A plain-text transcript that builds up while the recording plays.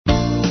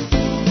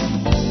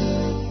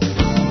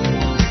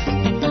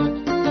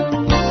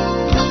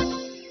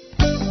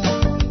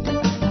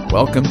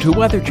Welcome to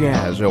Weather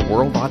Jazz, a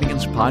world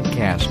audience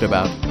podcast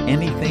about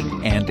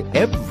anything and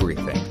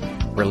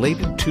everything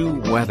related to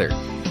weather.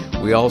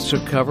 We also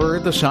cover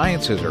the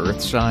sciences,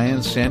 earth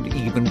science, and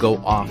even go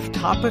off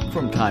topic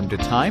from time to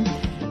time,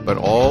 but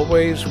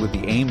always with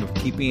the aim of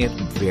keeping it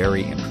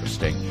very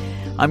interesting.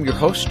 I'm your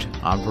host,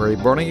 Andre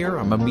Bernier.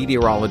 I'm a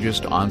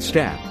meteorologist on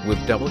staff with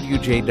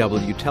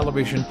WJW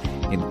Television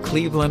in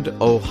Cleveland,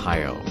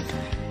 Ohio.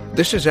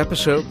 This is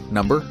episode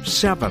number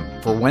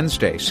 7 for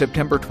Wednesday,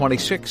 September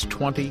 26,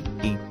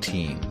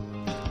 2018.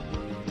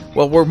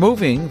 Well, we're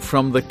moving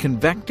from the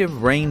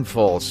convective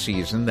rainfall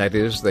season, that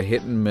is, the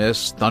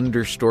hit-and-miss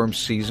thunderstorm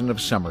season of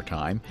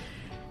summertime,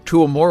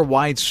 to a more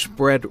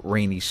widespread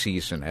rainy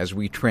season as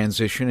we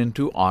transition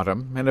into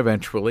autumn and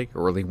eventually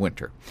early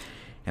winter.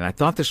 And I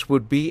thought this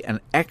would be an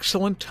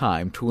excellent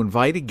time to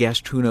invite a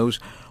guest who knows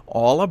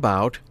all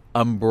about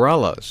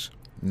umbrellas.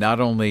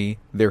 Not only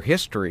their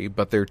history,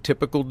 but their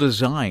typical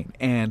design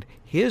and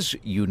his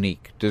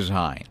unique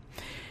design.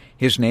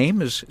 His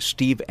name is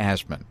Steve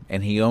Asman,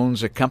 and he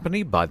owns a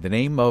company by the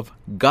name of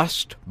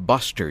Gust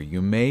Buster.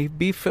 You may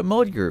be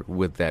familiar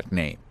with that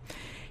name.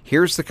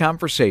 Here's the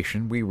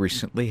conversation we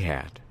recently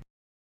had.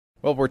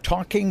 Well, we're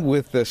talking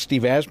with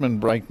Steve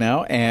Asman right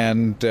now,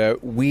 and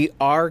we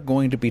are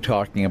going to be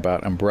talking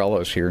about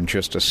umbrellas here in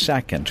just a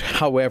second.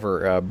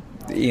 However,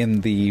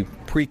 in the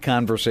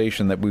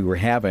pre-conversation that we were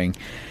having,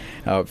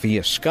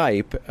 via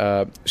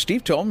Skype,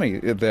 Steve told me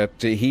that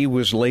he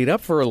was laid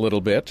up for a little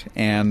bit,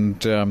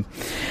 and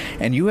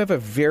you have a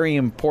very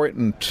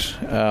important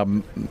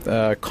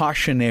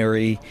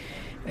cautionary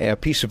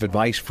piece of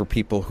advice for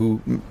people who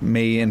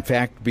may, in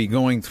fact, be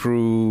going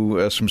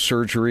through some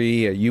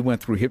surgery. You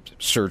went through hip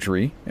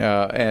surgery.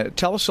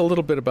 Tell us a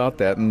little bit about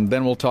that, and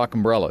then we'll talk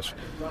umbrellas.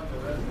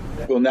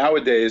 Well,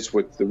 nowadays,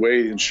 with the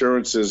way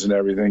insurance is and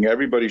everything,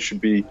 everybody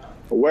should be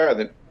aware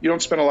that you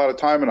don't spend a lot of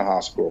time in a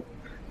hospital.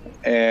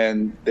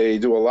 And they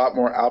do a lot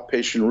more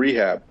outpatient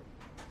rehab.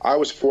 I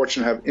was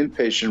fortunate to have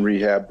inpatient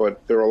rehab,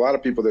 but there are a lot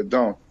of people that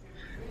don't.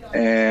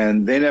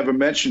 And they never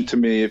mentioned to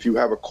me, if you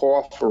have a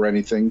cough or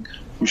anything,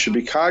 you should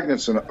be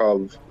cognizant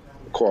of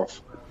a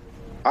cough.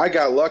 I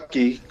got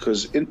lucky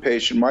because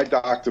inpatient, my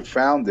doctor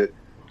found it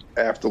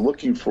after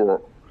looking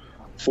for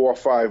 4 or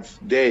 5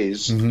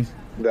 days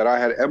that I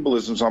had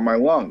embolisms on my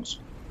lungs.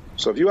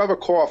 So if you have a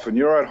cough and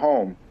you're at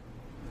home,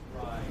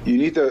 you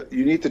need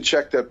to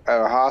check that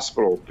at a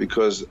hospital,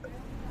 because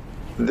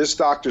this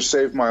doctor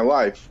saved my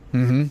life.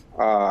 And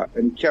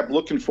he kept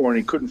looking for it and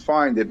he couldn't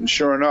find it. And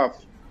sure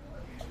enough,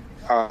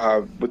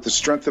 with the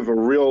strength of a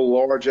real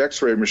large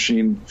x-ray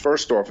machine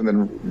first off, and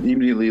then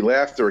immediately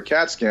after a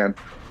CAT scan,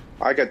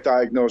 I got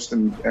diagnosed.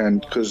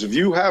 And because if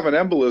you have an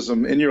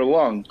embolism in your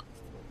lung,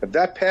 if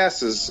that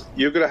passes,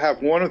 you're going to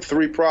have one of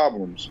 3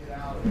 problems.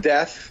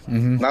 Death,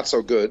 not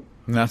so good.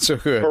 Not so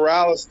good.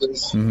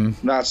 Paralysis,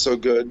 not so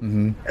good.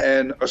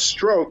 And a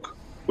stroke,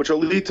 which will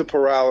lead to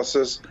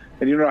paralysis,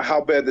 and you know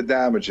how bad the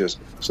damage is.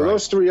 So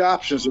those 3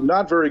 options are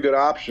not very good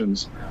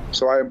options.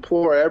 So I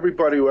implore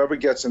everybody, whoever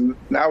gets, and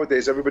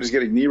nowadays everybody's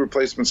getting knee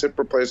replacements, hip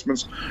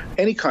replacements,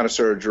 any kind of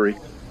surgery.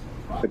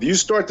 If you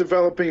start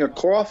developing a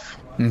cough,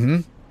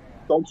 don't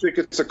think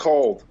it's a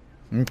cold.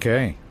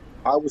 Okay.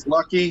 I was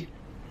lucky,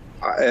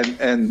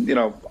 and you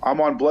know,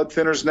 I'm on blood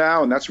thinners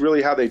now, and that's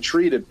really how they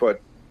treat it, but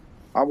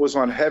I was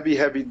on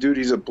heavy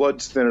duties of blood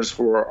thinners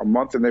for a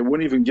month, and they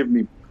wouldn't even give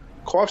me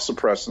cough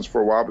suppressants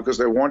for a while because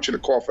they want you to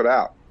cough it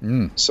out.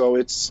 So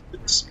it's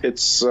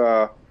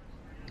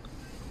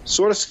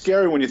sort of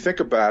scary when you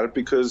think about it,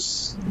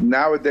 because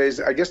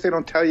nowadays, I guess they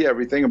don't tell you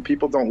everything and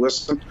people don't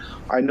listen.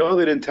 I know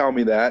they didn't tell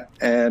me that,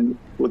 and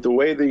with the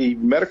way the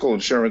medical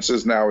insurance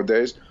is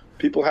nowadays,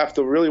 people have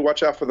to really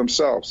watch out for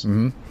themselves.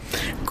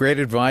 Great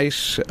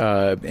advice.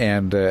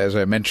 And as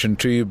I mentioned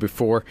to you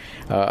before,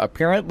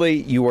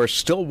 apparently you are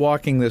still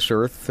walking this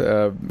earth.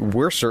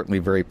 We're certainly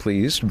very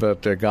pleased,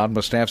 but God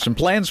must have some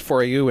plans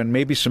for you, and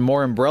maybe some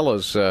more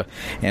umbrellas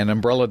and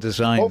umbrella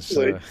designs.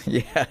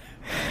 Hopefully.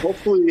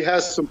 Hopefully he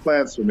has some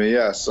plans for me,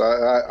 yes.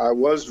 I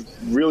was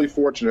really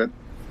fortunate.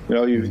 You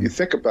know, you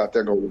think about that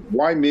and go,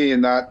 why me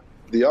and not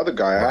the other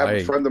guy? I have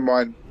a friend of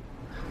mine,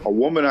 a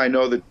woman I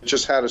know that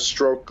just had a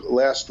stroke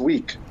last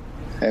week,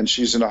 and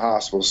she's in a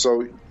hospital.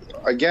 So,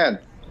 again,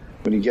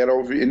 when you get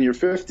over in your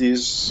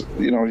 50s,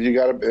 you know, you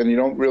got to, and you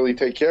don't really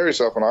take care of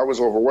yourself. And I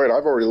was overweight.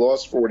 I've already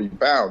lost 40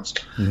 pounds,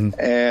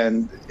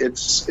 and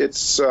it's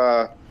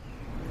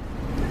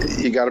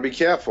you got to be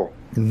careful.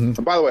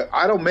 And by the way,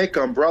 I don't make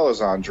umbrellas,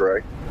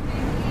 Andre.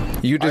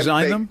 You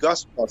design them?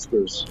 Gust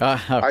Busters.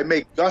 I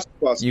make Gust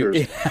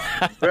Busters.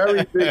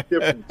 Very big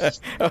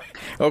difference.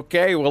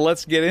 Okay, well,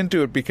 let's get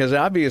into it, because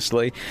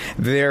obviously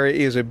there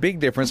is a big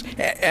difference.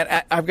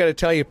 And I've got to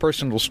tell you a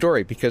personal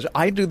story, because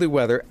I do the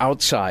weather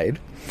outside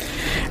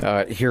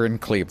here in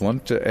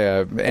Cleveland.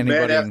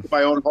 Man after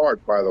my own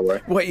heart, by the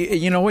way. Well,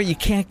 you know what? You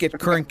can't get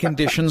current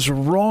conditions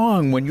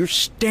wrong when you're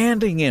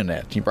standing in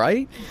it,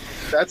 right?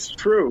 That's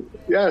true,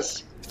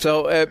 yes.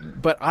 So,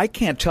 but I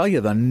can't tell you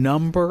the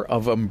number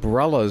of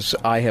umbrellas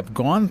I have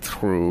gone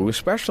through,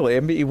 especially, I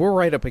mean, we're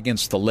right up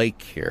against the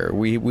lake here.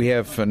 We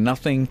have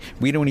nothing,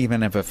 we don't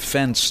even have a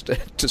fence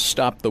to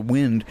stop the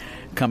wind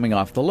coming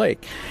off the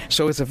lake.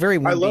 So it's a very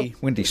windy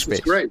space.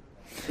 It's great.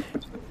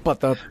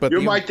 But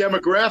you're my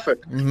demographic.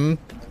 Mm-hmm.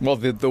 Well,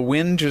 the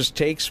wind just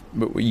takes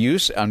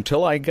use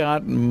until I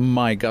got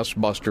my Gust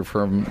Buster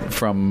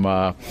from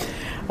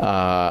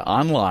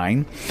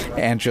online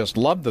and just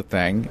loved the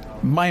thing.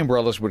 My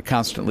umbrellas would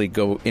constantly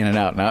go in and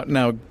out.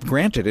 Now,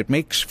 granted, it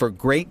makes for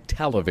great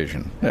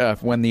television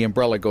when the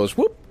umbrella goes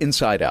whoop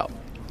inside out.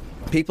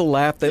 People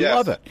laugh; they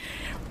love it.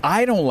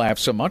 I don't laugh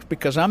so much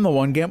because I'm the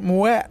one getting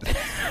wet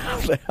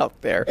out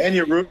there. And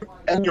you're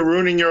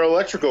ruining your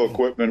electrical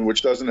equipment,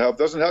 which doesn't help.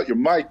 Doesn't help your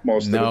mic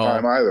most of the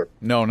time either.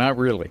 No, not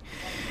really.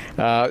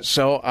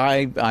 So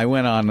I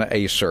went on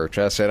a search.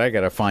 I said, I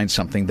got to find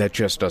something that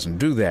just doesn't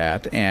do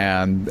that.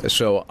 And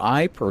so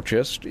I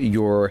purchased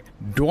your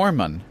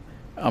Dorman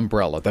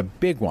umbrella, the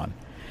big one.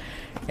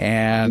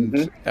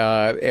 And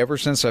ever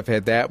since I've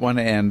had that one,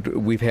 and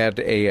we've had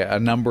a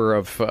number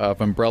of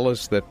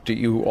umbrellas that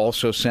you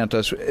also sent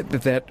us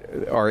that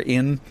are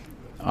in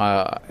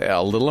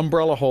a little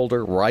umbrella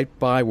holder right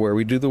by where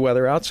we do the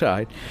weather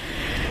outside.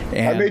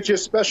 And I made you a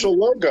special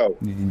logo.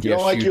 You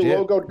don't like your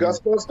logo,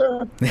 Gust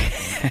Buster?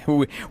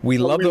 we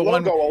love the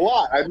one. Logo a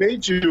lot. I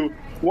made you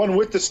one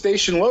with the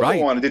station logo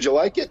on it. Did you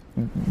like it?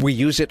 We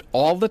use it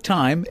all the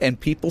time, and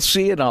people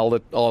see it all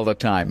the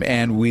time,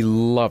 and we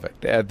love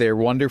it. They're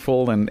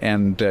wonderful,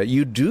 and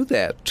you do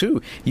that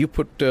too. You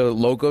put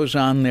logos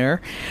on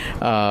there,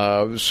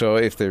 so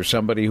if there's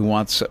somebody who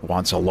wants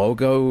a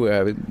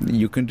logo,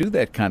 you can do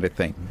that kind of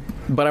thing.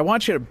 But I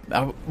want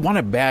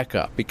to back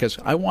up because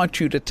I want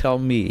you to tell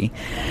me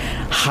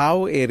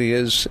how it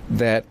is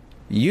that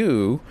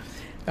you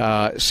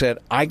said,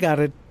 I got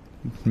to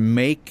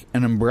make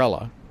an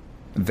umbrella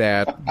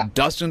that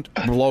doesn't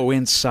blow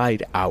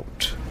inside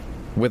out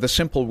with a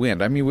simple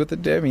wind. I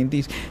mean,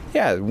 these,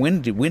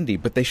 windy,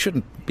 but they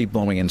shouldn't be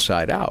blowing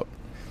inside out.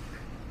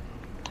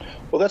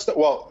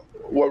 Well,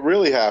 what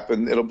really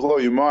happened, it'll blow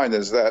your mind,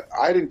 is that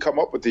I didn't come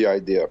up with the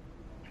idea.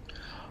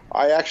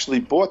 I actually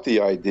bought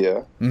the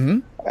idea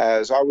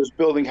as I was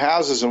building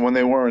houses, and when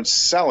they weren't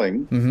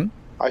selling,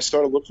 I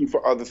started looking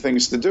for other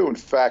things to do. In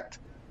fact,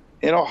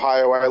 in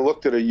Ohio, I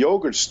looked at a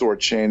yogurt store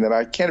chain that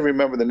I can't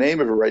remember the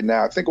name of it right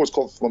now. I think it was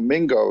called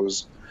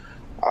Flamingos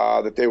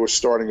that they were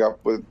starting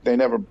up with. I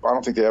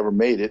don't think they ever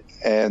made it.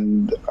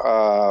 And it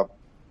was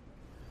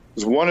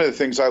one of the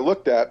things I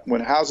looked at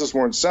when houses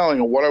weren't selling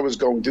and what I was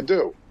going to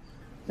do.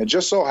 And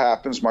just so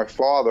happens my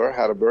father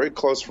had a very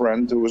close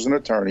friend who was an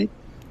attorney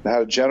that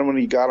had a gentleman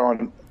he got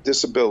on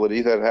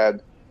disability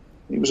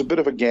he was a bit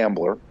of a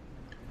gambler,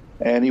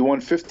 and he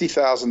won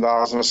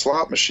 $50,000 on a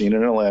slot machine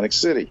in Atlantic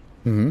City.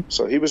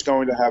 So he was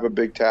going to have a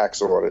big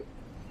tax audit.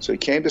 So he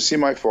came to see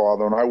my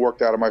father, and I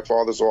worked out of my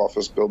father's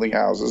office building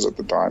houses at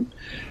the time,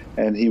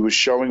 and he was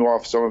showing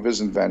off some of his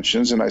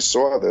inventions, and I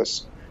saw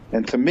this.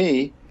 And to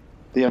me,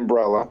 the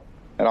umbrella,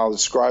 and I'll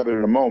describe it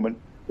in a moment,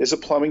 is a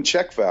plumbing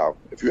check valve.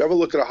 If you ever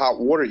look at a hot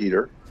water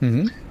heater,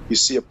 you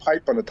see a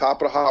pipe on the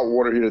top of the hot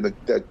water heater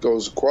that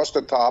goes across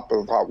the top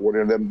of the hot water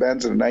and then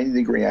bends at a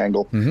 90-degree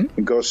angle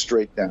and goes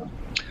straight down.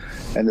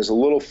 And there's a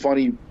little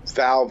funny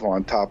valve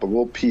on top, a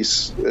little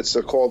piece. It's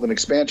called an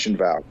expansion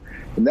valve.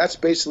 And that's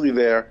basically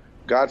there,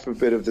 God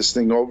forbid, if this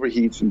thing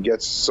overheats and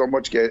gets so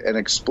much and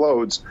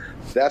explodes,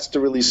 that's to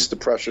release the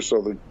pressure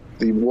so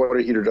the water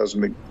heater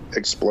doesn't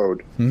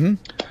explode.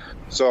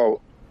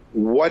 So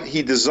what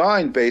he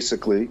designed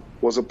basically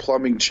was a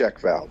plumbing check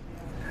valve.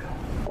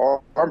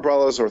 Our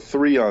umbrellas are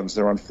 3-uns.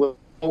 They're unflappable,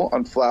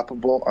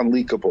 unflappable,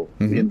 unleakable.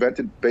 We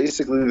invented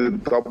basically the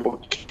double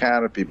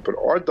canopy, but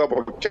our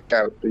double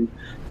canopy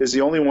is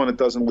the only one that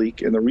doesn't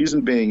leak, and the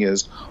reason being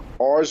is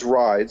ours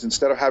rides,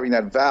 instead of having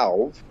that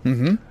valve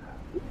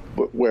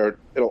where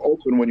it'll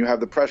open when you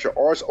have the pressure,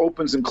 ours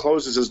opens and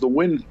closes as the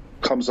wind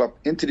comes up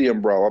into the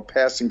umbrella,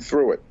 passing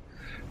through it.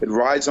 It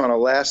rides on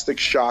elastic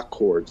shock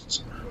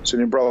cords, so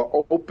the umbrella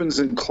opens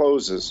and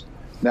closes.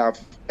 Now,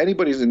 if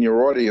anybody's in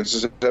your audience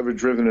has ever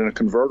driven in a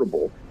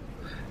convertible,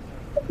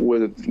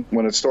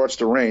 when it starts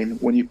to rain,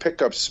 when you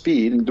pick up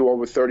speed and do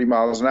over 30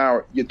 miles an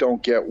hour, you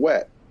don't get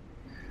wet.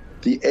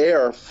 The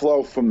air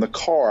flow from the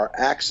car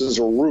acts as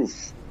a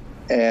roof,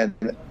 and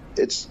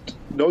it's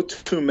no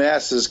two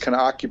masses can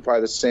occupy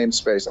the same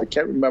space. I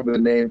can't remember the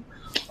name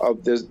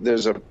of this.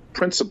 There's a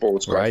principle.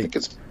 I think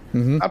it's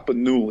not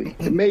Bernoulli.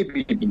 It may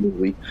be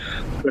Bernoulli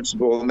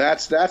principle, and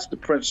that's the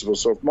principle.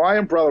 So if my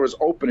umbrella is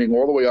opening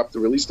all the way up to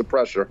release the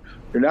pressure,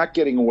 you're not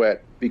getting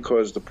wet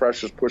because the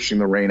pressure is pushing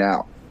the rain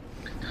out.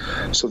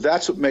 So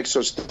that's what makes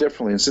us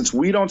differently. And since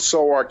we don't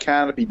sew our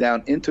canopy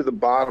down into the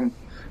bottom,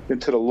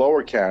 into the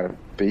lower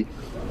canopy,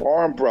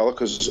 our umbrella,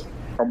 because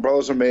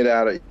umbrellas are made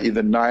out of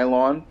either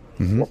nylon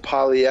or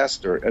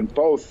polyester, and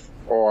both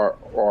are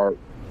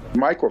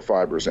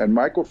microfibers. And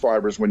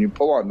microfibers, when you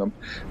pull on them,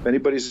 if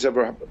anybody's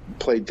ever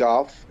played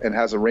golf and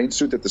has a rain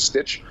suit that the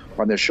stitch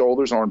on their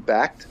shoulders aren't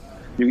backed,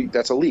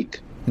 that's a leak.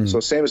 So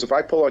same as if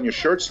I pull on your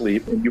shirt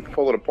sleeve and you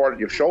pull it apart at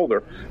your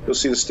shoulder, you'll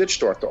see the stitch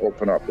start to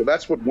open up. Well,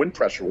 that's what wind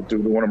pressure will do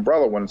to an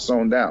umbrella when it's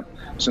sewn down.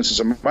 Since it's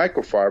a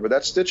microfiber,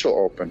 that stitch will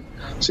open.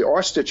 See,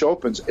 our stitch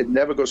opens, it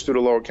never goes through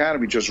the lower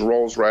canopy, just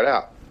rolls right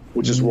out,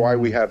 which is why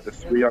we have the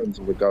 3 items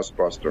of the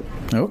Gustbuster.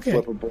 Okay.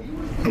 Flippable,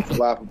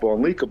 flappable,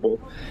 and leakable.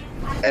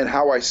 And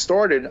how I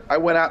started, I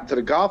went out into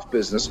the golf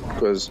business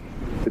because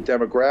the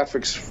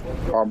demographics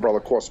umbrella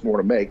costs more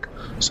to make.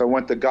 So I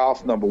went to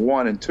golf, number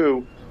 1, and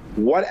 2,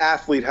 what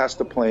athlete has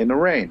to play in the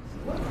rain?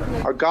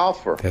 A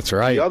golfer. That's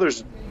right. The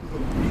others,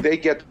 they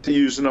get to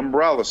use an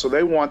umbrella. So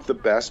they want the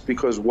best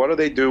because what do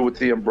they do with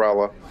the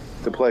umbrella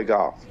to play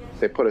golf?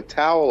 They put a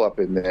towel up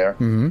in there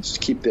to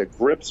keep their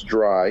grips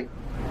dry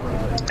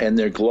and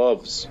their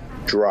gloves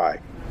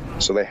dry.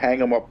 So they hang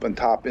them up on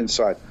top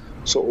inside.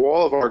 So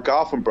all of our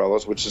golf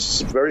umbrellas, which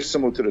is very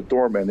similar to the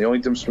doorman, the only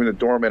difference between the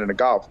doorman and the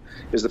golf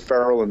is the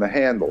ferrule and the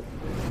handle.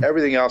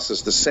 Everything else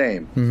is the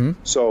same.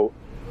 So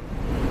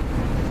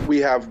we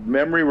have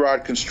memory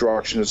rod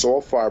construction. It's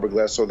all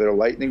fiberglass, so they're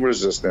lightning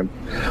resistant.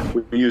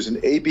 We use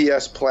an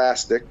ABS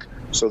plastic,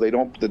 so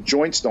the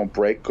joints don't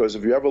break. Because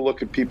if you ever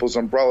look at people's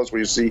umbrellas, where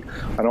you see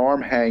an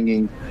arm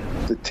hanging,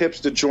 the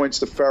tips, the joints,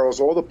 the ferrules,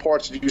 all the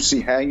parts that you see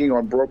hanging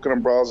on broken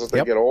umbrellas as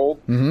they get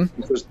old,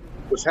 because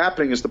what's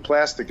happening is the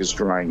plastic is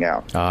drying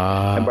out,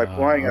 and by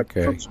drying out, it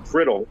becomes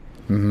brittle.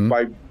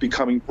 By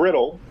becoming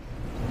brittle,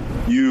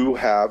 you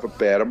have a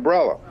bad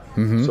umbrella.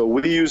 So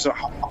we use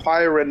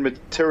higher end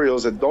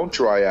materials that don't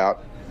dry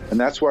out, and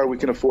that's why we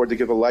can afford to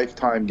give a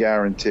lifetime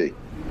guarantee.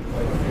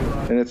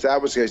 And if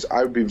that was the case,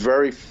 I would be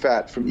very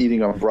fat from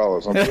eating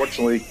umbrellas.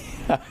 Unfortunately,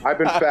 I've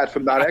been fat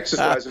from not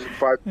exercising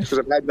for 5 years because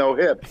I've had no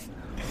hip.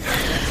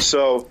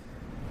 So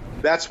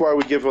that's why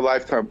we give a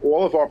lifetime.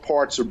 All of our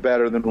parts are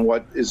better than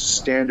what is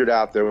standard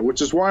out there,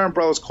 which is why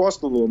umbrellas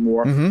cost a little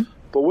more.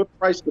 But we're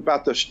priced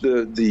about the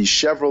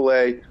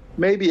Chevrolet,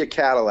 maybe a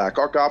Cadillac.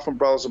 Our golf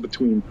umbrellas are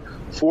between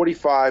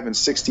 $45 and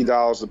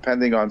 $60,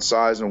 depending on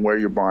size and where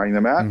you're buying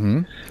them at.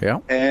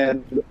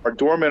 And our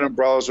doorman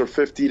umbrellas are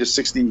 $50 to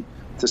 $60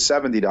 to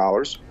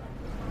 $70,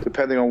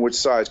 depending on which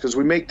size, because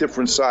we make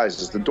different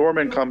sizes. The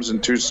doorman comes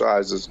in 2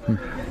 sizes,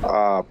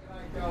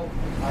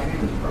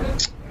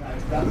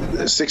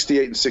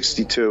 68 and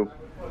 62.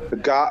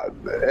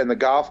 The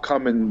golf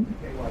come in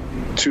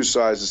 2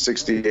 sizes,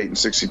 68 and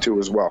 62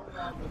 as well.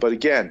 But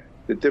again,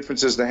 the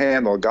difference is the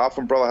handle. A golf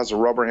umbrella has a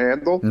rubber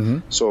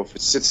handle, so if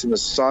it sits in the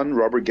sun,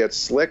 rubber gets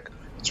slick.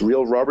 It's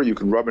real rubber. You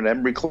can rub an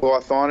emery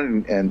cloth on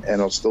it, and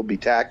it'll still be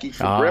tacky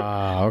for grip.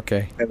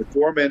 Okay. And the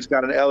doorman's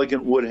got an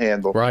elegant wood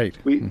handle. Right.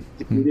 We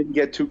didn't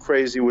get too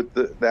crazy with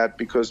that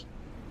because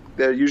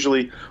they're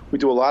usually, we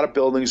do a lot of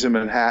buildings in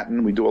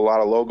Manhattan. We do a lot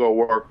of logo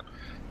work.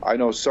 I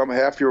know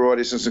half your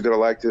audience isn't going to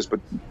like this, but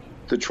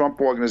the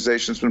Trump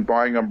organization's been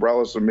buying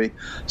umbrellas from me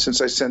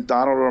since I sent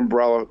Donald an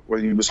umbrella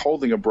when he was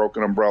holding a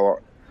broken umbrella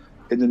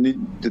in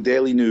the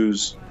Daily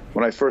News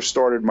when I first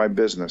started my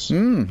business.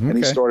 And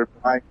he started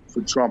buying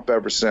for Trump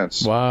ever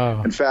since.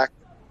 Wow. In fact,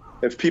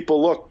 if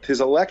people looked,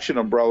 his election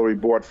umbrella he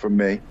bought from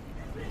me,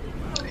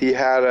 he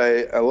had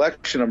a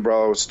election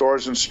umbrella with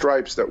stars and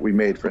stripes that we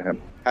made for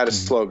him, had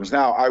his slogans.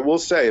 Now, I will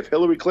say, if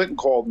Hillary Clinton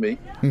called me,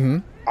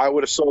 I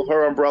would have sold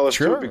her umbrellas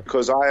too,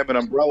 because I am an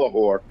umbrella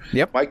whore.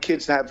 My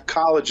kids have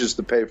colleges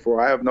to pay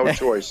for. I have no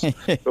choice. So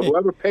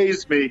whoever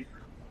pays me,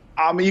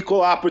 I'm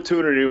equal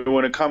opportunity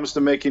when it comes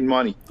to making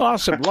money.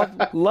 Awesome.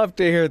 Love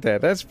to hear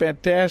that. That's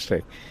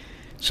fantastic.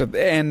 So,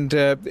 and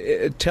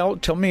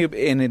tell me,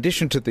 in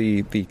addition to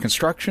the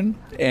construction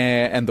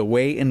and the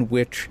way in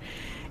which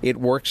it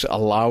works,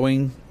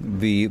 allowing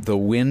the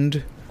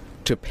wind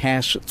to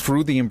pass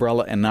through the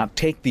umbrella and not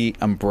take the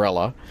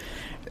umbrella,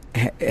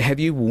 have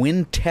you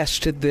wind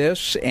tested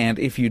this? And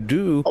if you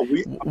do,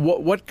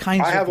 what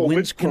kinds of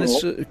winds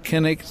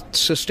can it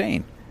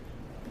sustain?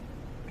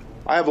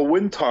 I have a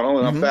wind tunnel,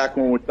 and in fact,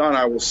 when we're done,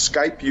 I will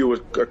Skype you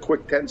a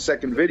quick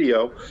 10-second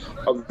video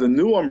of the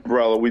new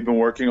umbrella we've been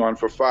working on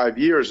for 5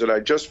 years that I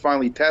just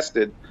finally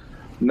tested.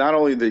 Not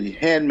only the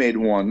handmade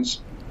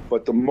ones,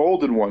 but the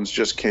molded ones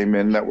just came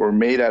in that were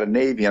made out of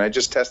Navy, and I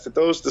just tested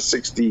those to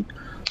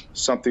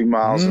 60-something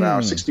miles an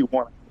hour.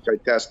 61, I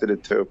tested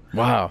it to.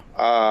 Wow.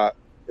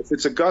 If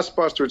it's a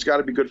Gustbuster, it's got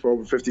to be good for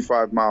over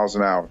 55 miles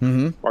an hour.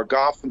 Our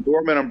golf and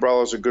doorman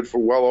umbrellas are good for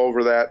well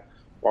over that.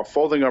 Our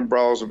folding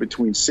umbrellas are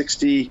between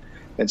 60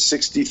 and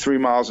 63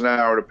 miles an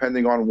hour,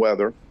 depending on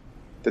weather.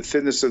 The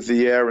thinness of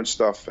the air and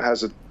stuff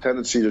has a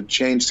tendency to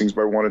change things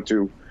by 1 or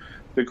 2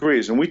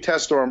 degrees. And we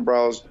test our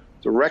umbrellas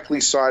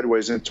directly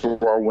sideways into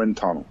our wind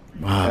tunnel.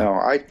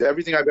 Wow.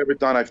 Everything I've ever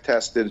done, I've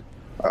tested.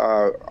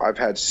 I've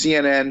had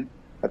CNN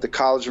at the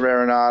College of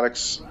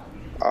Aeronautics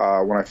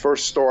when I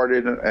first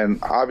started, and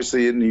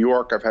obviously in New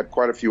York, I've had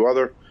quite a few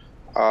other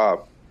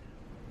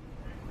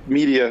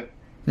media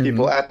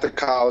people at the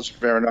College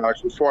of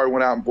Aeronautics before I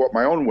went out and bought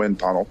my own wind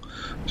tunnel.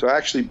 So I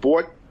actually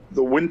bought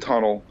the wind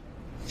tunnel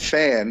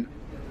fan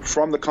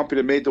from the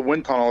company that made the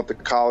wind tunnel at the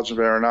College of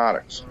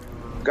Aeronautics.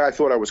 Guy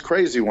thought I was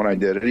crazy when I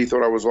did it. He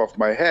thought I was off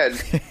my head,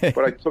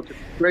 but I took it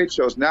to trade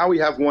shows. Now we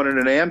have one in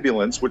an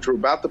ambulance, which we're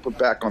about to put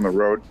back on the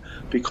road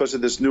because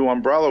of this new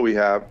umbrella we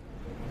have,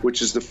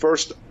 which is the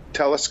first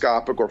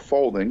telescopic or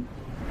folding,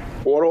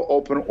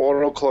 auto-open,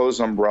 auto-close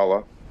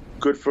umbrella,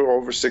 good for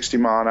over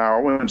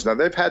 60-mile-an-hour winds. Now,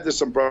 they've had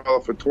this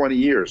umbrella for 20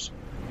 years.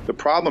 The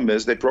problem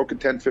is they broke it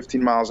 10,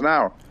 15 miles an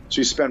hour. So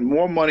you spend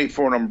more money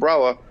for an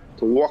umbrella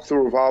to walk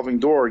through a revolving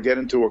door or get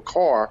into a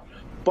car,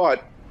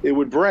 but it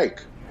would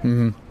break.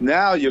 Mm-hmm.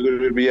 Now you're going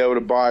to be able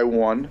to buy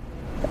one,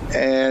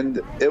 and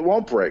it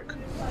won't break.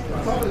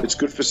 It's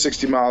good for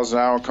 60 miles an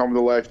hour, come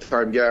with a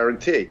lifetime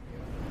guarantee.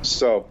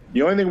 So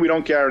the only thing we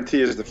don't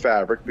guarantee is the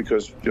fabric,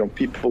 because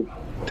people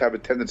have a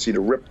tendency to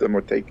rip them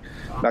or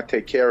not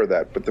take care of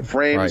that. But the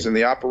frames and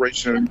the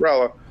operation of the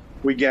umbrella,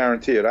 we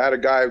guarantee it. I had a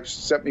guy who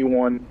sent me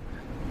one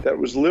that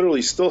was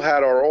literally still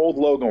had our old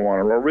logo on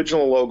it. Our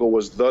original logo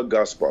was the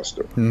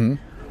Gusbuster. Mm-hmm.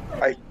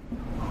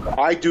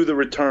 I do the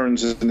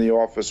returns in the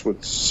office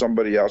with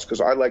somebody else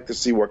because I like to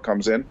see what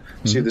comes in,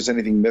 see if there's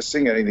anything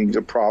missing, anything's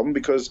a problem,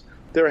 because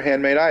they're a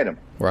handmade item.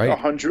 Right.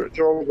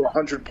 There are over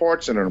 100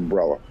 parts in an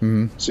umbrella.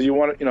 Mm-hmm. So you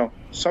want to,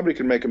 somebody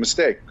can make a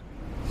mistake.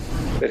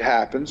 It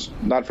happens,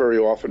 not very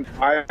often.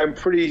 I'm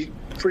pretty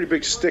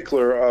big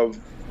stickler of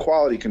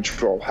quality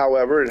control.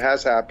 However, it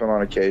has happened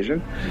on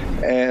occasion,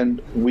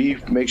 and we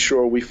make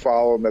sure we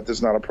follow that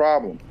there's not a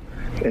problem.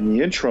 In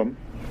the interim,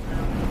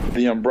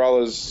 the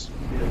umbrellas.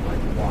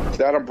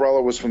 That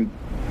umbrella was from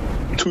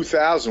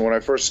 2000 when I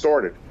first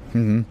started,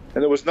 and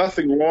there was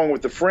nothing wrong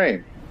with the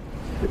frame.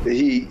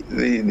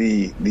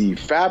 The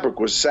fabric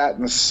was sat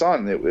in the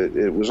sun.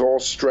 It was all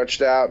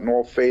stretched out and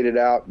all faded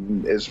out,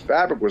 and his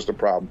fabric was the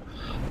problem.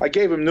 I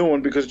gave him a new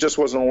one because it just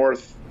wasn't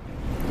worth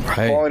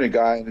calling a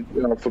guy,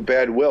 for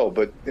bad will.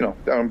 But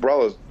that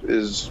umbrella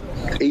is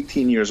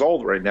 18 years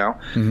old right now.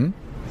 Mm-hmm.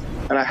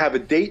 And I have a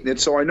date in it,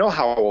 so I know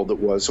how old it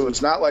was. So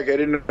it's not like I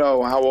didn't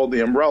know how old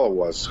the umbrella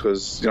was,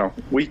 because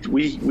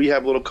we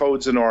have little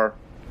codes in our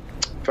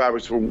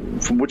fabrics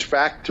from which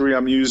factory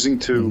I'm using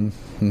to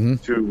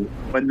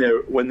when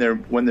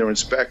they're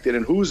inspected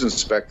and who's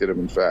inspected them.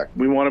 In fact,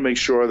 we want to make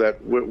sure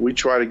that we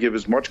try to give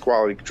as much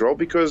quality control,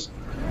 because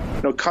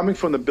coming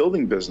from the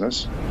building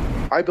business,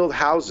 I build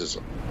houses,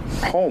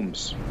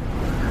 homes,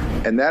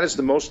 and that is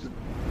the most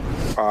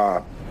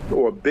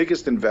or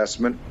biggest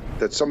investment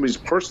that somebody's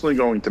personally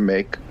going to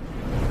make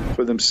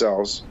for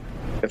themselves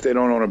if they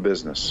don't own a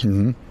business.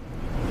 Mm-hmm.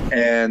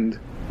 And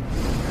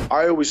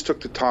I always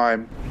took the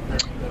time,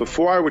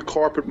 before I would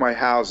carpet my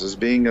houses,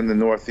 being in the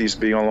Northeast,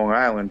 being on Long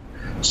Island,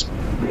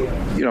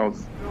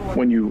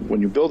 when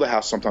you build a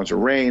house, sometimes it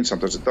rains,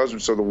 sometimes it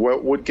doesn't, so the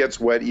wood gets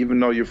wet, even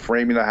though you're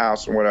framing the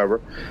house or whatever.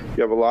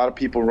 You have a lot of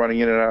people running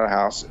in and out of the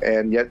house,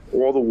 and yet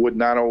all the wood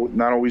not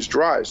always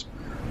dries.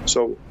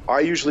 So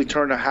I usually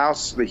turn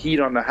the heat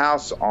on the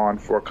house on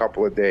for a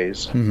couple of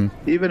days,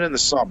 even in the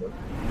summer.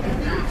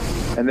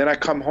 And then I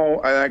come home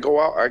and I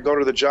go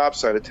to the job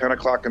site at 10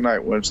 o'clock at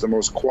night when it's the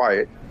most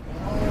quiet.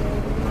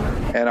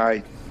 And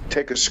I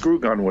take a screw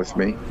gun with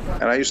me,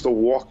 and I used to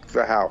walk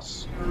the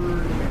house,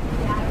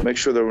 make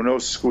sure there were no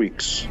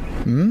squeaks.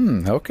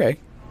 Okay.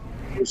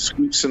 No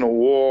squeaks in the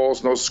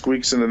walls, no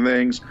squeaks in the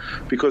things,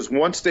 because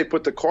once they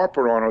put the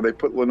carpet on or they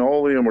put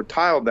linoleum or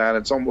tile down,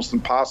 it's almost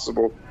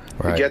impossible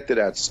to get to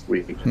that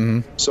squeak.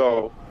 Mm-hmm.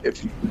 So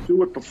if you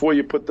do it before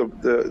you put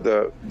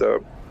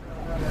the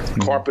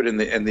carpet and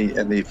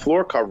the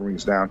floor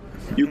coverings down,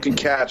 you can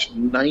catch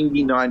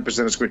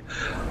 99% of squeak.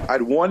 I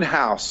had one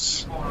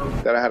house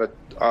that I had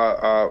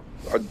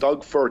a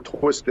Doug fir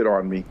twisted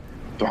on me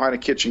behind a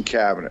kitchen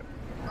cabinet.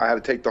 I had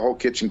to take the whole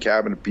kitchen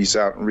cabinet piece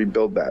out and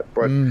rebuild that.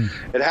 But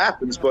it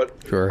happens. But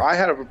I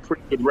had a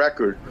pretty good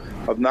record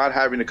of not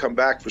having to come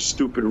back for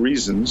stupid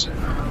reasons,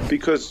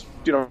 because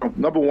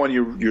number one,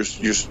 you're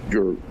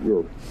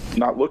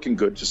not looking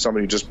good to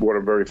somebody who just bought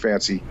a very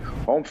fancy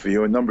home for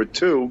you, and number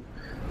two,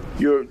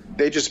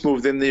 they just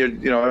moved in there.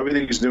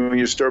 Everything is new, and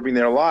you're disturbing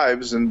their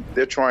lives, and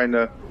they're trying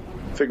to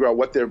figure out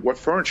what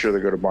furniture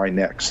they're going to buy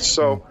next.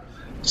 So.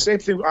 Same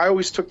thing. I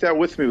always took that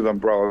with me with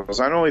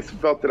umbrellas. I not only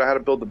felt that I had to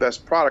build the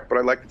best product, but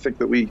I like to think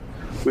that we've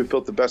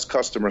built the best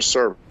customer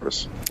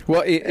service.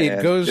 Well,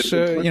 it goes,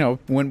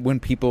 when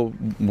people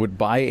would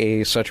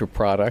buy such a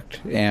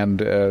product, and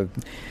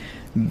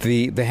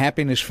the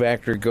happiness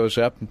factor goes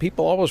up, and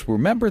people always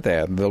remember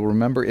that. They'll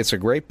remember it's a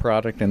great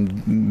product,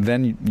 and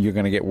then you're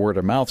going to get word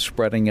of mouth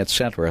spreading,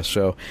 etc.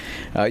 So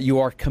you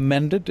are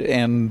commended,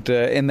 and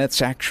that's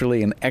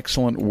actually an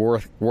excellent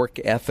work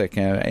ethic,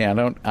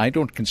 and I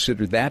don't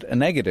consider that a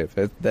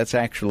negative. That's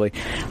actually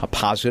a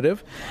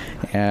positive,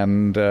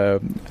 and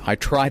I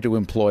try to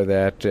employ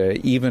that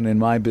even in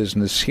my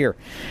business here,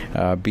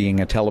 being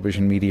a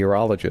television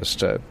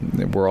meteorologist.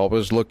 We're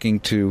always looking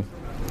to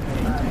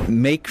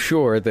make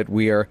sure that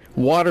we are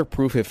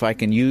waterproof, if I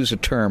can use a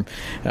term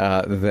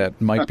that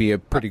might be a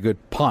pretty good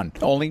pun,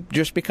 only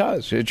just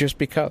because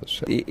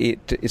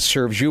it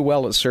serves you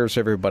well, it serves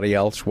everybody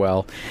else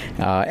well,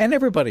 and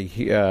everybody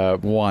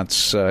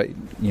wants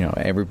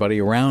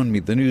everybody around me,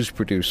 the news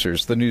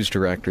producers, the news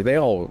director, they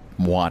all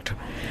want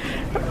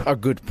a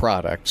good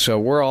product. So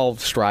we're all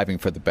striving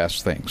for the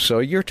best things. So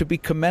you're to be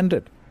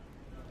commended.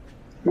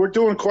 We're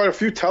doing quite a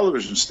few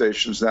television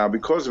stations now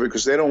because of it,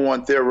 because they don't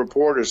want their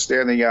reporters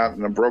standing out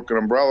in a broken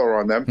umbrella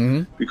on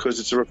them, because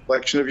it's a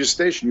reflection of your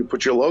station. You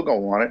put your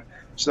logo on it,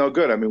 it's no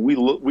good. I mean,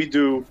 we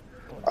do.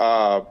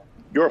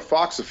 You're a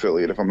Fox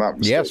affiliate, if I'm not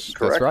mistaken. Yes,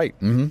 correct? That's right.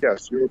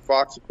 Yes, you're a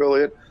Fox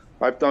affiliate.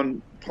 I've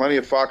done plenty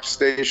of Fox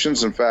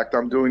stations. In fact,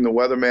 I'm doing the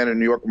weatherman in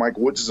New York, Mike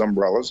Woods'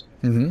 umbrellas.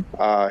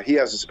 He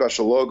has a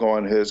special logo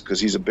on his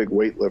because he's a big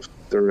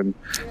weightlifter. And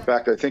in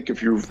fact, I think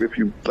if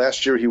you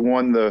last year he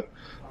won the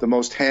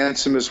most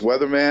handsomest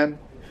weatherman.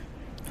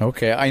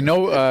 Okay, I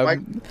know.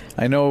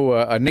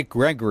 Nick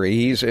Gregory.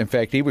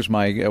 He was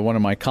one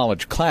of my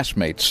college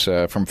classmates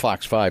from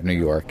Fox 5 New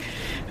York.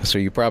 So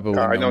you probably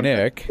know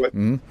Nick.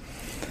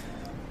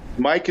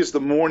 Mike is the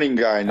morning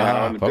guy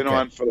now, and been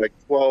on for like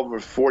 12 or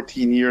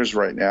 14 years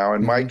right now.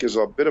 And Mike is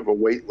a bit of a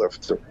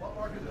weightlifter.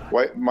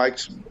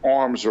 Mike's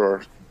arms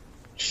are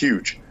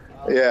huge.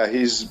 Yeah,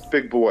 he's a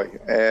big boy,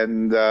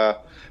 and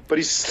but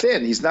he's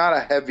thin. He's not a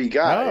heavy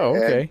guy. Oh,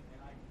 okay.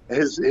 And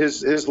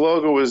his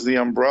logo is the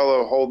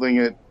umbrella holding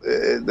it.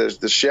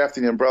 The shaft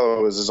of the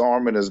umbrella is his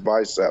arm and his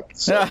bicep.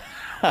 So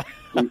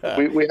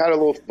we had a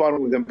little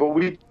fun with him, but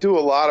we do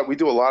a lot of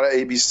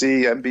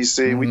ABC,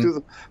 NBC. We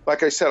do,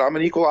 like I said, I'm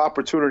an equal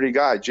opportunity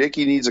guy.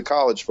 Jakey needs a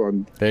college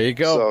fund. There you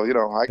go.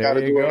 So I got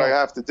to do what I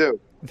have to do.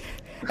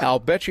 I'll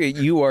bet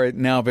you are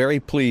now very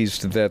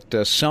pleased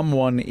that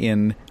someone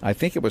in, I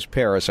think it was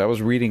Paris, I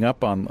was reading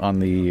up on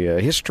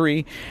the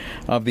history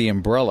of the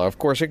umbrella. Of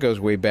course, it goes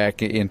way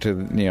back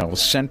into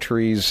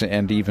centuries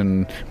and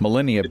even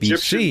millennia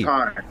BC.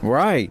 Time.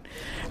 Right.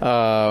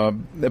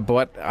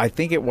 But I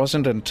think it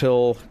wasn't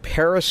until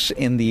Paris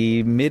in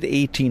the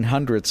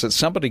mid-1800s that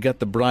somebody got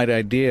the bright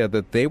idea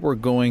that they were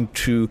going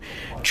to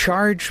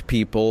charge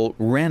people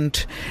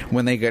rent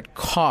when they got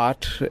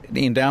caught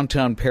in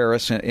downtown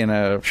Paris in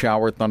a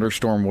shower,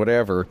 thunderstorm,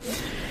 whatever,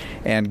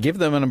 and give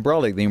them an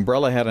umbrella. The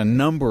umbrella had a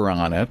number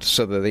on it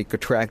so that they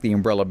could track the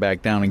umbrella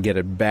back down and get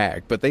it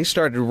back. But they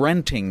started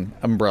renting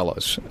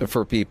umbrellas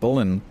for people,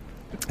 and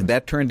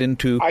that turned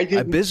into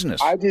a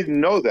business. I didn't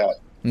know that.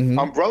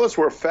 Umbrellas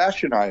were a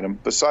fashion item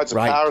besides a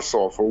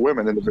parasol for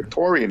women in the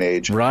Victorian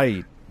age.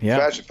 Right. Yeah.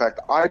 Fashion. In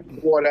fact, I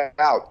bought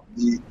out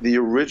the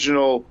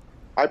original.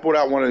 I bought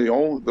out one of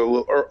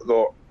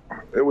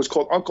it was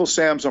called Uncle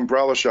Sam's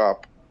Umbrella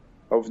Shop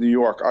of New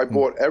York. I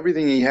bought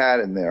everything he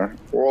had in there,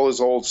 all his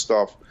old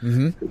stuff.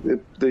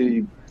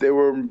 They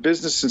were in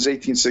business since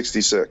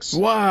 1866.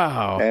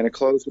 Wow. And it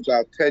closed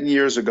about 10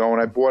 years ago,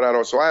 and I bought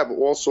out. So I have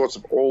all sorts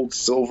of old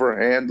silver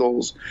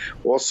handles,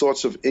 all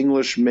sorts of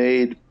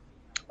English-made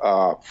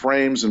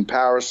frames and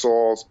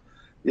parasols.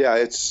 Yeah,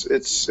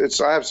 it's.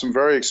 I have some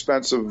very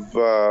expensive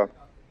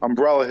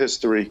umbrella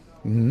history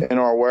in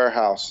our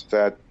warehouse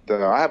that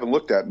I haven't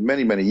looked at in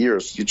many, many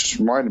years. You just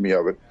reminded me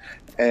of it,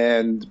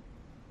 and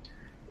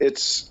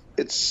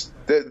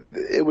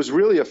it was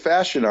really a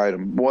fashion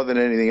item more than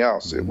anything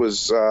else. It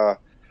was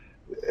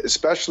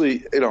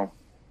especially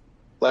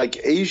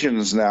like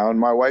Asians now, and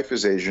my wife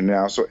is Asian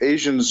now, so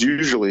Asians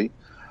usually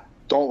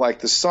don't like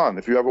the sun.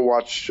 If you ever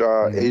watch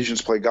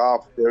Asians play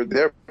golf,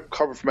 they're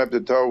covered from head to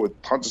toe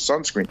with tons of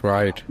sunscreen.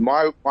 Right.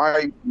 My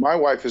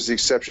wife is the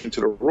exception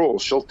to the rule.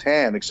 She'll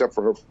tan except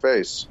for her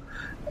face,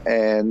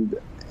 and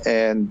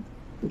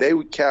they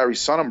would carry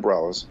sun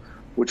umbrellas,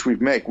 which we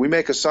make. We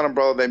make a sun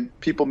umbrella that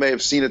people may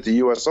have seen at the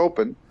U.S.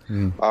 Open.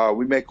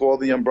 We make all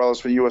the umbrellas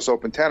for U.S.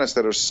 Open tennis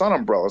that are sun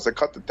umbrellas that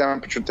cut the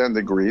temperature 10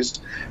 degrees.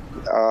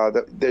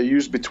 That they're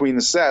used between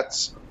the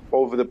sets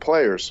over the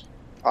players,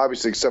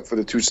 obviously, except for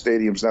the two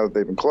stadiums now that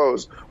they've been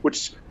closed,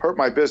 which hurt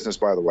my business,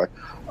 by the way.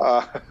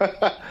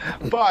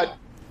 But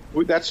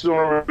that's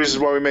one of the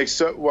reasons why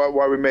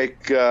we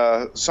make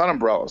sun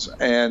umbrellas.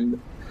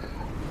 And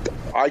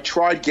I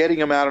tried getting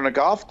them out on a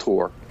golf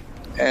tour,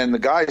 and the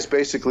guys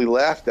basically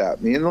laughed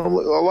at me. And a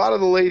lot of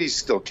the ladies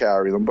still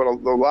carry them, but a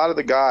lot of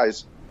the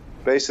guys,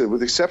 basically, with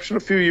the exception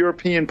of a few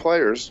European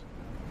players,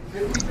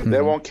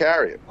 they won't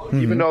carry it,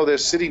 even though they're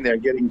sitting there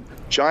getting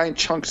giant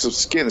chunks of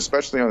skin,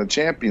 especially on the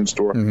Champions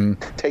Tour,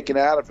 taken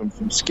out of them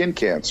from skin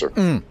cancer.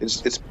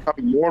 It's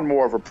becoming more and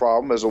more of a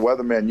problem. As a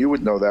weatherman, you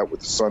would know that with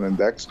the Sun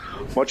Index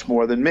much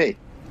more than me.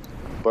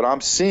 But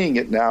I'm seeing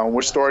it now, and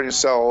we're starting to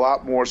sell a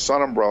lot more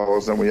sun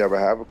umbrellas than we ever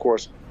have. Of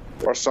course,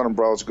 our sun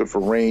umbrellas are good for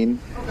rain,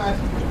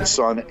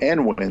 sun,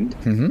 and wind.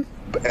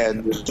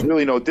 And there's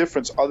really no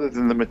difference other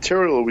than the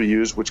material we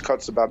use, which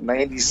cuts about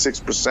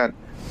 96%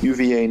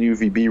 UVA and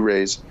UVB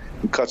rays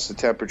and cuts the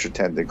temperature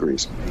 10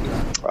 degrees.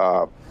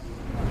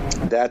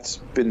 That's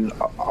been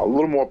a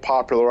little more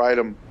popular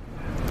item,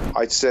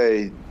 I'd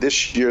say,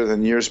 this year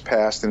than years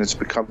past, and it's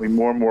becoming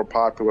more and more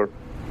popular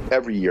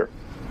every year.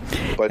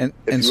 But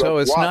and so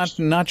it's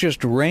not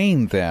just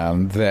rain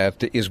then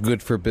that is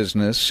good for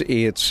business.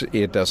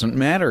 It doesn't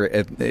matter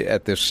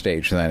at this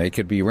stage then. It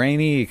could be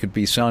rainy, it could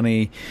be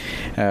sunny.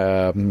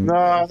 No,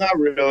 not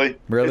really.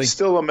 Really? It's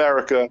still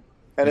America,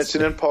 and it's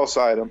an impulse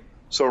item.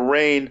 So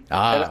rain,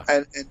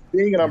 and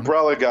being an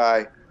umbrella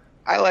guy,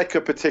 I like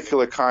a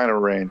particular kind of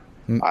rain.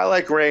 I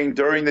like rain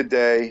during the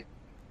day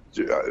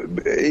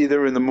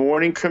either in the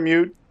morning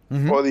commute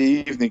or the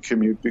evening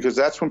commute, because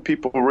that's when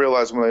people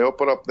realize, when they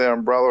open up their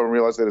umbrella and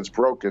realize that it's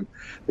broken,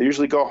 they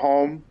usually go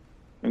home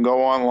and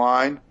go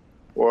online,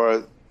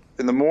 or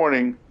in the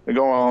morning they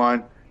go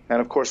online.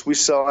 And of course, we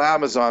sell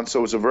Amazon,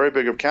 so it's a very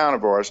big account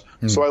of ours.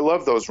 So I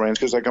love those rains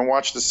because I can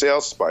watch the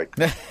sales spike.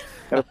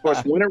 And of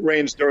course, when it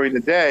rains during the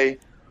day,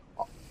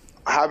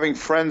 having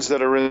friends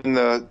that are in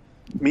the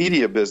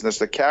media business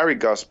that carry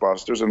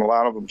Gustbusters, and a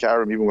lot of them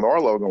carry them even with our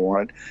logo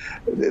on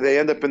it, they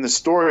end up in the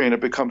story and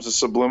it becomes a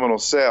subliminal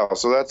sale.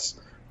 So that's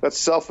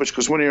selfish,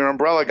 because when you're an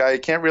umbrella guy, you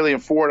can't really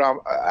afford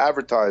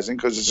advertising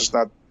because it's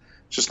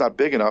just not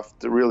big enough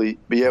to really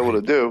be able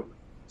to do.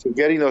 So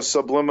getting those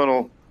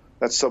subliminal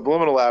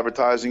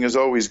advertising is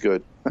always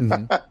good.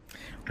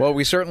 Well,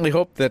 we certainly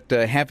hope that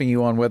having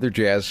you on Weather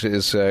Jazz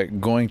is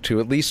going to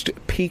at least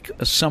pique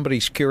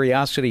somebody's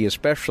curiosity,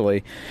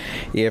 especially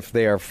if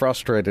they are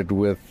frustrated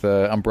with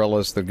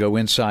umbrellas that go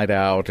inside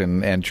out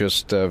and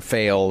just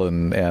fail.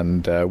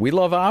 And we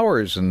love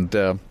ours,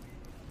 and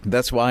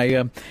that's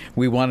why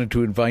we wanted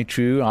to invite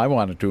you. I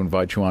wanted to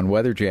invite you on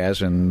Weather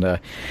Jazz and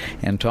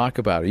talk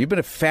about it. You've been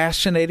a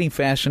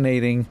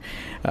fascinating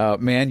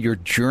man. Your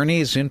journey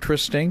is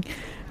interesting.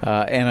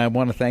 And I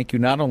want to thank you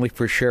not only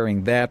for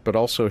sharing that, but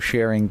also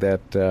sharing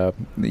that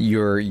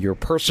your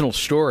personal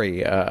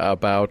story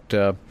about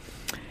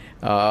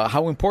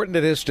how important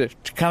it is to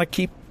kind of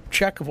keep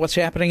check of what's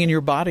happening in your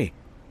body.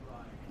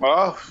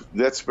 Well,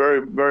 that's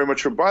very, very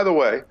much true. By the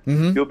way,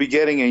 you'll be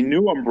getting a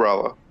new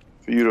umbrella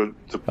for you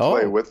to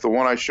play with, the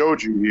one I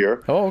showed you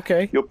here. Oh,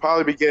 okay. You'll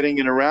probably be getting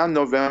it around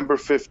November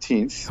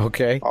 15th.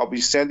 Okay. I'll be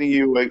sending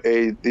you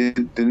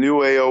the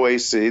new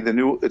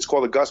AOAC, it's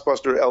called the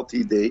Gustbuster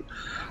LTD.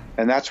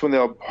 And that's when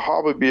they'll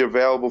probably be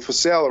available for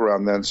sale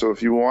around then. So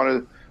if you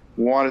want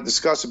to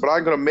discuss it, but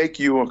I'm going to make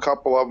you a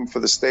couple of them for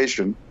the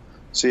station,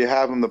 so you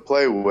have them to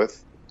play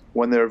with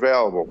when they're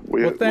available.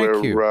 Well,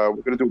 thank you. We're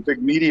going to do a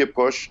big media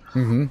push.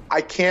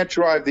 I can't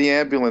drive the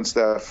ambulance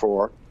that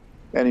far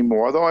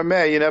anymore, though I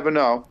may. You never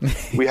know.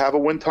 We have a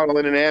wind tunnel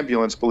in an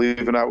ambulance, believe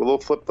it or not, with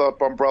little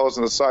flipped-up umbrellas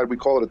on the side. We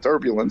call it a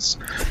turbulence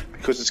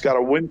because it's got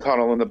a wind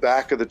tunnel in the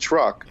back of the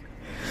truck.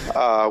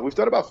 We've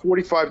done about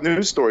 45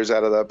 news stories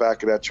out of the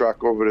back of that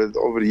truck over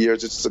the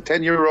years. It's a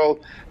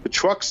 10-year-old. The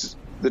truck's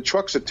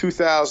a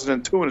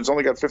 2002, and it's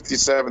only got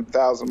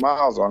 57,000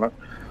 miles on it.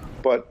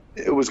 But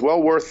it was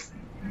well worth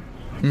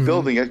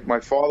building it. My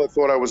father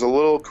thought I was a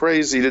little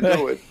crazy to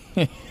do it,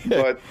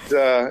 but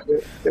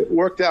it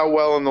worked out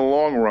well in the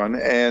long run.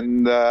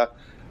 And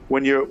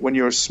when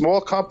you're a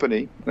small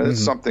company,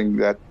 it's something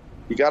that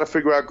you got to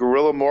figure out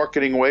guerrilla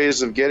marketing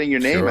ways of getting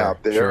your name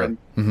out there. Sure.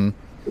 And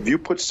if you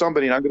put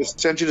somebody, and I'm going to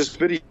send you this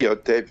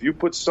videotape, if you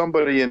put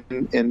somebody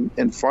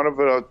in front of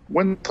a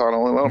wind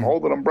tunnel and let them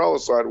hold an umbrella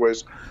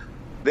sideways,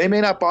 they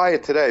may not buy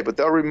it today, but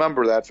they'll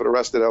remember that for the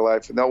rest of their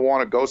life, and they'll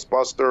want a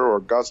Ghostbuster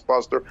or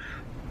Gustbuster.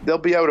 They'll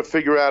be able to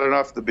figure out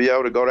enough to be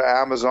able to go to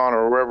Amazon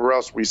or wherever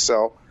else we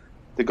sell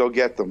to go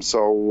get them.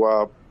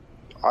 So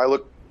I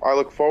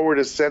look forward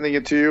to sending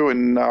it to you,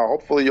 and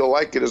hopefully you'll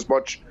like it as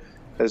much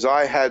as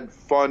I had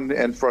fun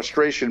and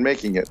frustration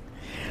making it.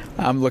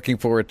 I'm looking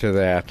forward to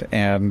that,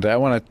 and I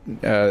want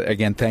to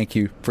again thank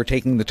you for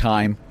taking the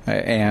time,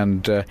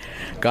 and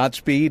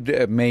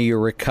Godspeed. May your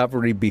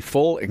recovery be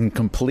full and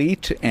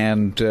complete,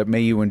 and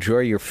may you enjoy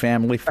your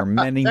family for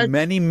many,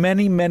 many,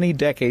 many, many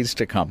decades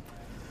to come.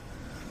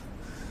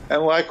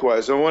 And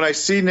likewise, and when I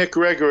see Nick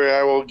Gregory,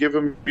 I will give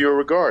him your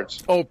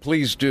regards. Oh,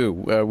 please do.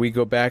 We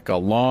go back a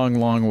long,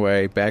 long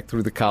way, back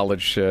through the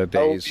college days.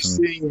 I will be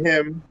seeing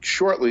him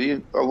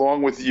shortly,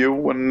 along with you,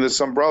 when this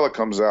umbrella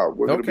comes out.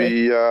 We're going to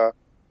be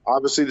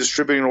obviously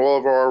distributing all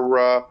of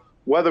our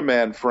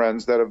weatherman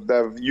friends that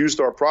have used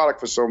our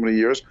product for so many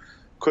years.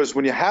 Because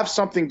when you have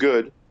something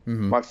good,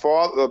 my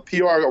father, a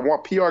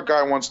PR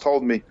guy once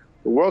told me,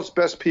 the world's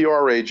best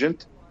PR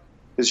agent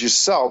is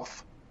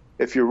yourself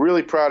if you're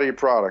really proud of your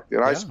product.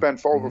 And I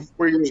spent over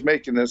 4 years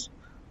making this.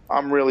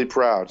 I'm really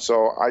proud.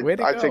 So I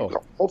think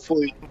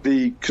hopefully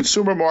the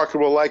consumer market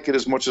will like it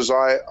as much as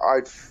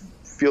I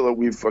feel that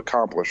we've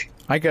accomplished.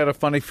 I got a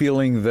funny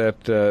feeling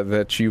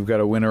that you've got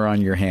a winner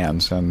on your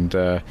hands, and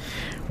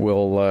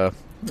we'll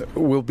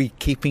be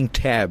keeping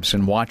tabs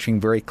and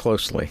watching very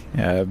closely.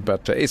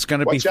 But it's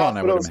going to be fun.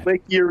 Watch out for those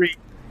Lake Erie.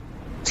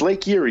 It's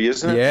Lake Erie,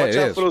 isn't it? Yeah, Watch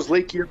out for those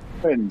Lake Erie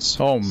winds.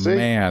 Oh,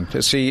 man.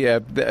 See, I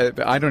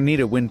don't need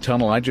a wind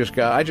tunnel. I just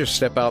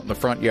step out in the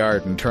front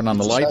yard and turn on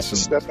the lights. And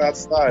step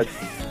outside.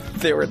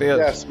 There it is.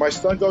 Yes, my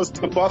son goes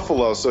to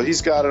Buffalo, so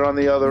he's got it on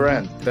the other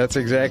end. That's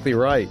exactly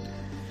right.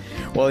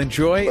 Well,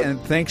 enjoy,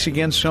 and thanks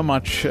again so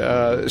much,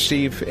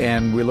 Steve,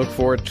 and we look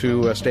forward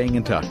to staying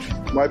in touch.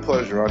 My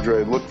pleasure,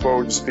 Andre. Look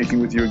forward to speaking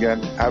with you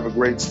again. Have a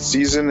great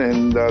season,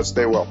 and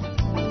stay well.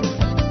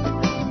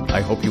 I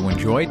hope you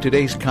enjoyed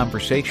today's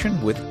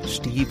conversation with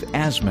Steve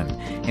Asman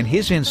and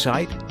his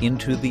insight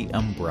into the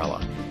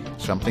umbrella,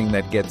 something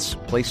that gets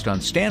placed on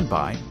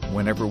standby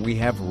whenever we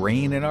have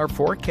rain in our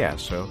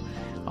forecast. So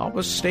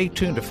always stay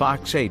tuned to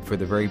Fox 8 for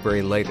the very,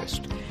 very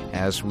latest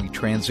as we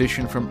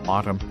transition from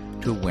autumn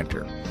to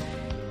winter.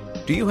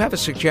 Do you have a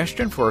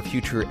suggestion for a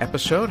future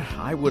episode?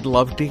 I would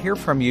love to hear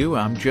from you.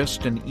 I'm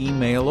just an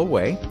email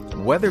away.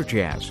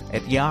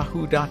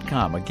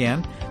 weatherjazz@yahoo.com.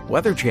 Again,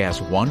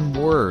 weatherjazz, one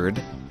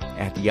word,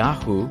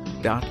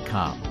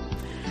 @yahoo.com.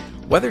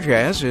 Weather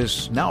Jazz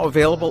is now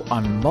available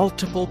on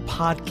multiple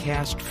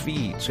podcast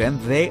feeds, and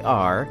they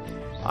are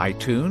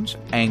iTunes,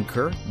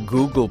 Anchor,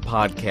 Google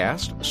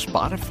Podcast,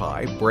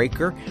 Spotify,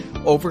 Breaker,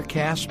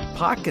 Overcast,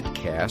 Pocket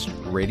Cast,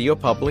 Radio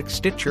Public,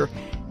 Stitcher,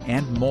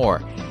 and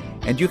more.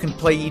 And you can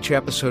play each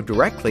episode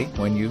directly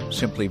when you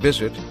simply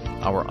visit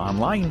our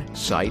online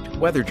site,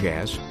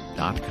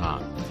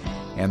 weatherjazz.com.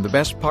 And the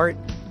best part,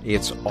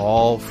 it's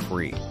all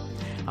free.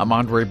 I'm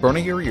Andre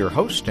Bernier, your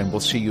host, and we'll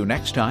see you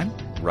next time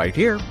right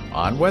here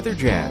on Weather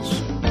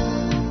Jazz.